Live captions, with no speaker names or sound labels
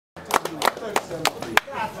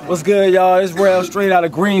What's good, y'all? It's Rail straight out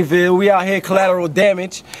of Greenville. We out here collateral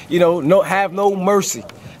damage. You know, have no mercy.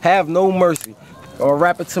 Have no mercy. Gonna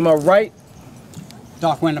rap it to my right.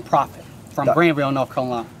 Darkwind the Prophet from Greenville, North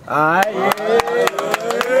Carolina. Alright, yeah.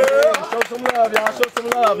 Show some love, y'all. Show some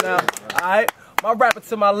love now. Alright. My rapper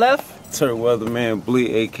to my left. Turk Weatherman Bleek,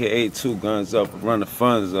 aka 2 Guns Up, run the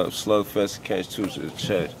funds up, slugfest, catch 2 to the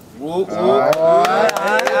chest. Whoop, whoop.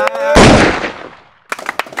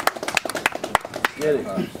 Get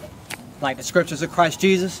it. Like the scriptures of Christ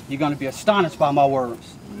Jesus, you're going to be astonished by my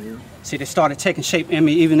words. See, they started taking shape in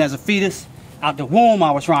me even as a fetus. Out the womb, I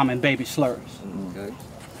was rhyming baby slurs.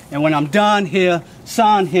 And when I'm done here,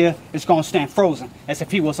 son here is going to stand frozen as if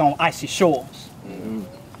he was on icy shores.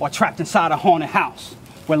 Or trapped inside a haunted house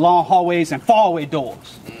with long hallways and faraway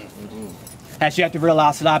doors. As you have to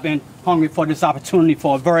realize that I've been hungry for this opportunity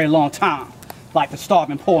for a very long time, like the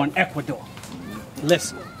starving poor in Ecuador.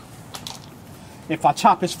 Listen, if I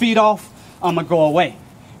chop his feet off, I'm gonna go away,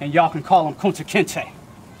 and y'all can call him Kunta Kinte.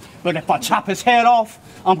 But if I chop his head off,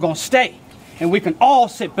 I'm gonna stay, and we can all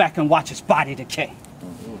sit back and watch his body decay.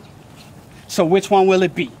 So which one will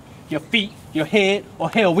it be? Your feet, your head, or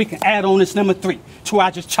hell, we can add on this number 3 to where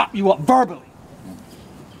I just chop you up verbally.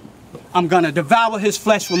 I'm gonna devour his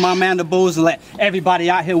flesh with my mandibles and let everybody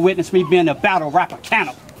out here witness me being a battle rapper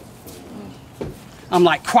cannibal. I'm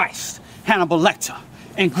like Christ, Hannibal Lecter,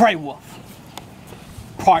 and Grey Wolf.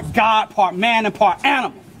 Part God, part man, and part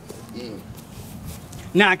animal.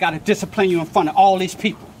 Now I gotta discipline you in front of all these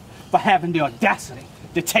people for having the audacity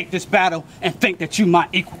to take this battle and think that you my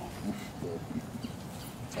equal.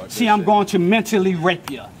 See, I'm going to mentally rape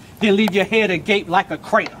you, then leave your head agape like a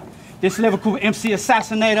crater. This lyrical MC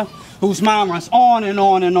assassinator, whose mind runs on and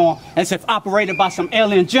on and on, as if operated by some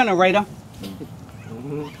alien generator.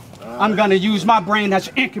 I'm gonna use my brain as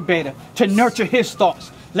an incubator to nurture his thoughts,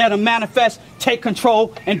 let him manifest, take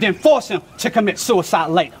control, and then force him to commit suicide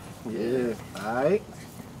later. Yeah, alright.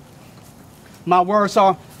 My words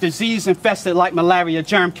are disease infested like malaria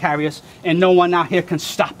germ carriers, and no one out here can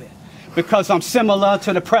stop it. Because I'm similar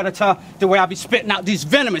to the predator, the way I be spitting out these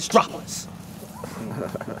venomous droplets.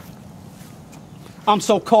 I'm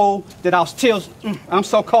so cold that I'll steal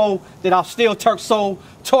Turk's soul,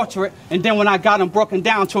 torture it, and then when I got him broken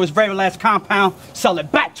down to his very last compound, sell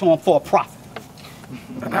it back to him for a profit.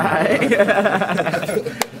 Alright.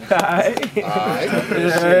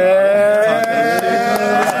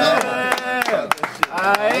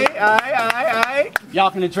 Alright.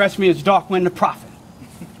 Y'all can address me as Darkwind the Prophet.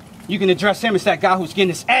 You can address him as that guy who's getting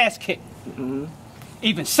his ass kicked.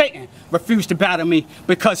 Even Satan refused to battle me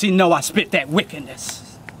because he know I spit that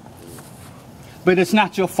wickedness. But it's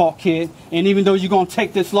not your fault, kid. And even though you're going to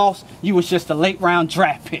take this loss, you was just a late round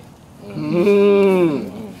draft pick.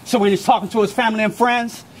 So when he's talking to his family and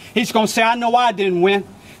friends, he's going to say, I know I didn't win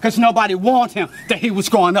because nobody warned him that he was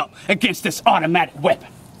going up against this automatic weapon.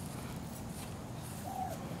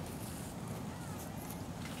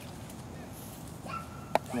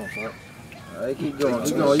 Come on, Pop. All right, keep going.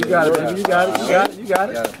 Keep going. You got it, baby. You got it. You got it. You got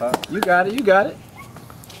it. You got it. You got it.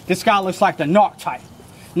 This guy looks like the narc type.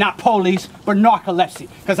 Not police, but narcolepsy.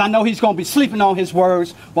 Because I know he's going to be sleeping on his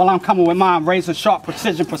words while I'm coming with mine razor sharp,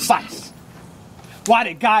 precision, precise. Why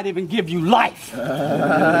did God even give you life? In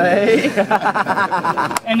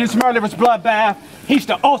this murderous bloodbath, he's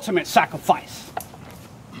the ultimate sacrifice.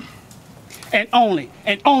 And only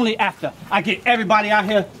after I get everybody out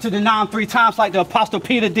here to deny him 3 times like the Apostle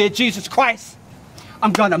Peter did Jesus Christ,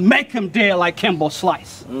 I'm going to make him dead like Kimbo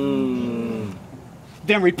Slice. Then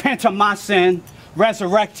repent of my sin,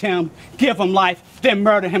 resurrect him, give him life, then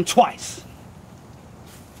murder him twice.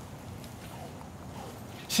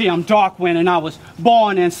 See, I'm Darkwind and I was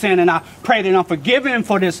born in sin, and I pray that I'm forgiven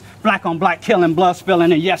for this black on black killing, blood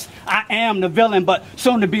spilling. And yes, I am the villain, but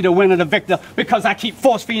soon to be the winner, the victor, because I keep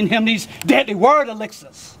force feeding him these deadly word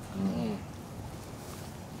elixirs.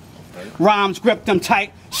 Rhymes grip them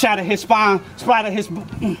tight, shatter his spine, splatter his...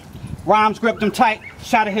 Rhymes grip them tight,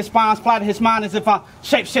 shatter his spine, splatter his mind as if I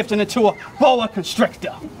shape-shifting into a boa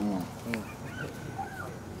constrictor.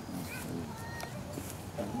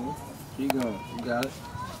 Keep going. You got it.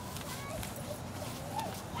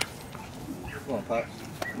 Come on, Pop.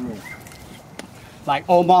 Like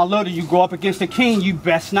Omar Little, you go up against the king, you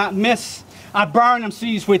best not miss. I burn them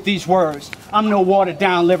seas with these words. I'm no watered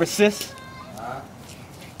down lyricist.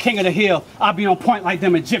 King of the hill, I'll be on point like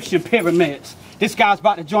them Egyptian pyramids. This guy's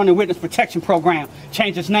about to join the witness protection program.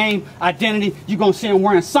 Change his name, identity, you're gonna see him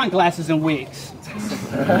wearing sunglasses and wigs.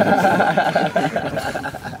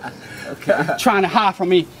 Trying to hide from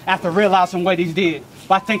me after realizing what he did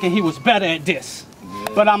by thinking he was better at this.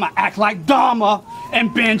 But I'ma act like Dharma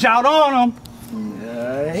and binge out on them.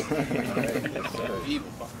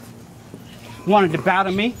 Wanted to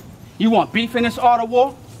battle me? You want beef in this art of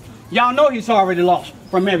war? Y'all know he's already lost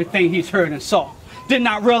from everything he's heard and saw. Did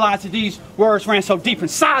not realize that these words ran so deep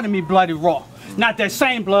inside of me, bloody raw. Not that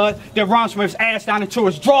same blood that runs from his ass down into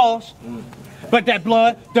his drawers, but that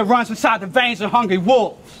blood that runs inside the veins of hungry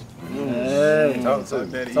wolves. Hey, talk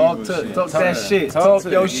that shit. Talk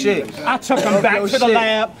your shit. I took him back to the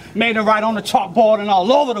lab, made him write on the chalkboard and all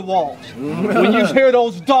over the walls. When you hear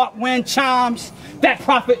those Darkwind chimes, that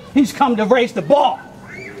prophet, he's come to raise the bar.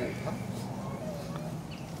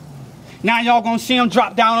 Now y'all gonna see him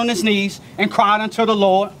drop down on his knees and cry unto the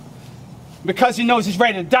Lord because he knows he's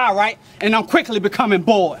ready to die, right? And I'm quickly becoming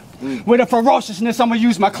bored. With a ferociousness, I'm gonna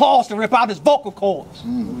use my claws to rip out his vocal cords.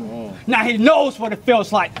 Now he knows what it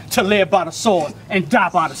feels like to live by the sword and die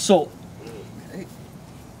by the sword.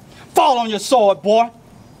 Fall on your sword, boy.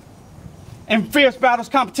 In fierce battles,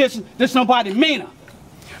 competition, there's nobody meaner.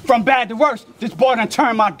 From bad to worse, this boy done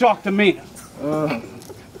turned my dark demeanor.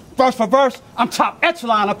 Verse for verse, I'm top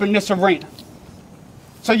echelon up in this arena.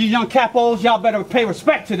 So you young capos, y'all better pay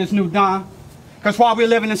respect to this new Don. Because while we're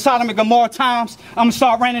living in Sodom and Gomorrah times, I'm going to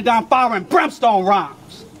start raining down fire and brimstone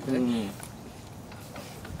rhymes.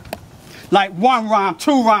 Like 1 rhyme,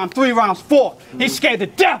 2 rhyme, 3 rhymes, 4. He's scared to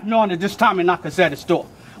death knowing that this time he knocked us at his door.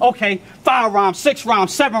 Okay, 5 rhymes, 6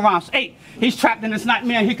 rhymes, 7 rhymes, 8. He's trapped in this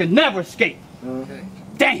nightmare and he can never escape.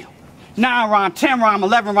 Damn. 9 rhymes, 10 rhymes,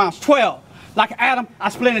 11 rhymes, 12. Like Adam, I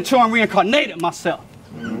split in 2 and reincarnated myself.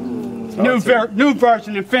 New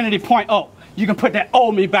version, Infinity .0. You can put that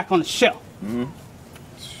old me back on the shelf.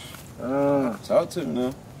 Talk to me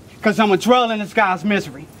now. Because I'm going to dwell in this guy's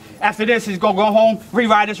misery. After this, he's going to go home,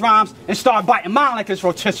 rewrite his rhymes, and start biting mine like it's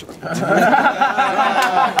rotisserie.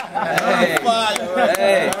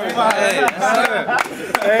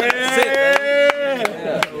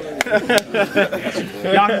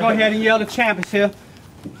 Y'all can go ahead and yell the champions here.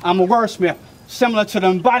 I'm a wordsmith, similar to the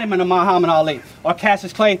embodiment of Muhammad Ali, or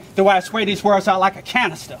Cassius Clay, the way I spray these words out like a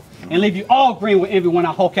canister, and leave you all green with envy when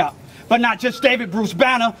I hulk out. But not just David Bruce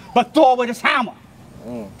Banner, but Thor with his hammer.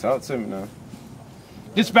 Talk to me now.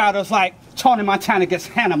 This battle is like Tony Montana against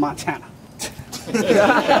Hannah Montana.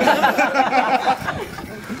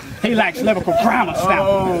 He lacks lyrical grammar stamina.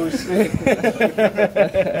 Oh, shit.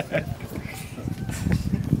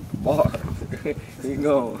 Bar. He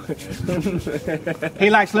go. He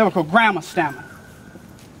lacks lyrical grammar stamina.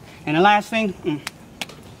 And the last thing,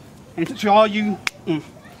 and to all you young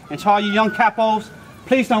capos,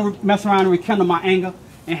 please don't mess around and rekindle my anger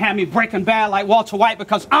and have me breaking bad like Walter White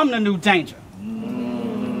because I'm the new danger.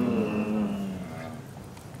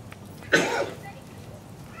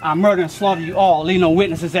 I murder and slaughter you all, leave no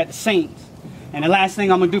witnesses at the scenes. And the last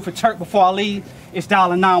thing I'm gonna do for Turk before I leave is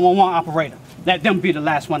dial a 911 operator. Let them be the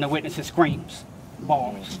last one to witness his screams.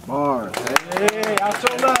 Bars. Bars. Hey, y'all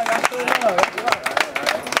show love, y'all show love.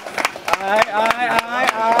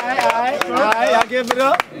 Alright, y'all give it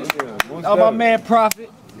up. That was my man Prophet.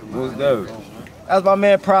 What's that? That's my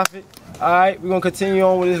man Prophet. Alright, we're gonna continue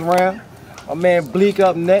on with this round. My man Bleek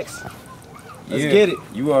up next. Let's get it.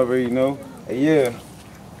 You already know. Yeah.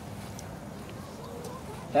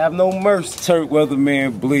 Have no mercy. Turk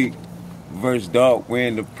Weatherman Bleek versus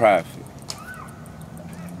Darkwind the Prophet.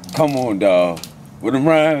 Come on, dawg. With the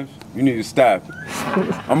rhymes, you need to stop it.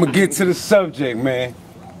 I'm gonna get to the subject, man.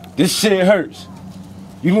 This shit hurts.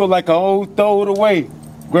 You look like an old throw it away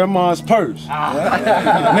grandma's purse.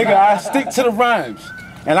 Nigga, I stick to the rhymes,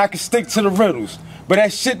 and I can stick to the riddles. But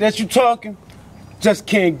that shit that you talking, just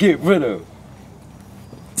can't get rid of.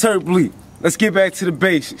 Turk Bleek. Let's get back to the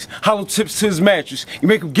basics. Hollow tips to his mattress. You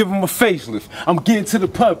make him give him a facelift. I'm getting to the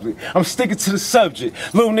public. I'm sticking to the subject.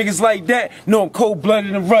 Little niggas like that know I'm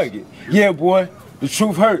cold-blooded and rugged. Yeah, boy, the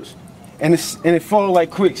truth hurts. And it falls like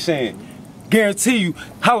quicksand. Guarantee you,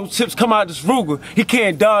 hollow tips come out this Ruger. He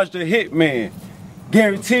can't dodge the hitman.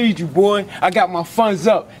 Guaranteed you, boy. I got my funds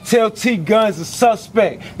up. Tell T guns a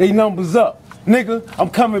suspect. They numbers up. Nigga, I'm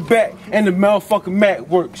coming back and the motherfucking Mac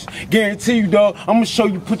works. Guarantee you, dog, I'm gonna show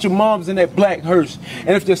you put your moms in that black hearse. And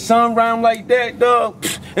if your son rhyme like that, dog,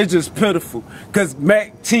 it's just pitiful. Cause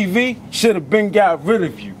Mac TV should have been got rid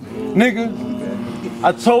of you. Nigga,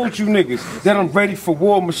 I told you niggas that I'm ready for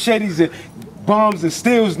war. Machetes and bombs and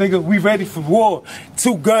steels, nigga, we ready for war.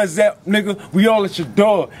 2 guns out, nigga, we all at your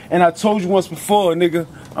door. And I told you once before, nigga,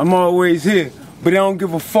 I'm always here. But I don't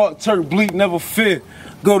give a fuck, Turk Bleek, never fear.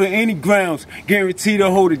 Go to any grounds, guarantee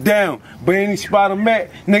to hold it down. But any spot I'm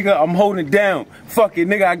at, nigga, I'm holding it down. Fuck it,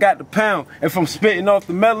 nigga, I got the pound. If I'm spitting off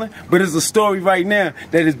the melon, but it's a story right now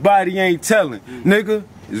that his body ain't telling. Nigga,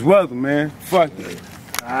 it's weather, man. Fuck it.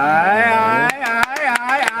 Alright.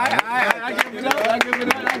 I give it up.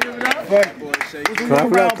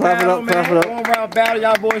 Clap it up. One round battle,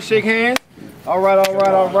 y'all boys shake hands. All right.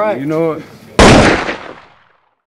 You know what?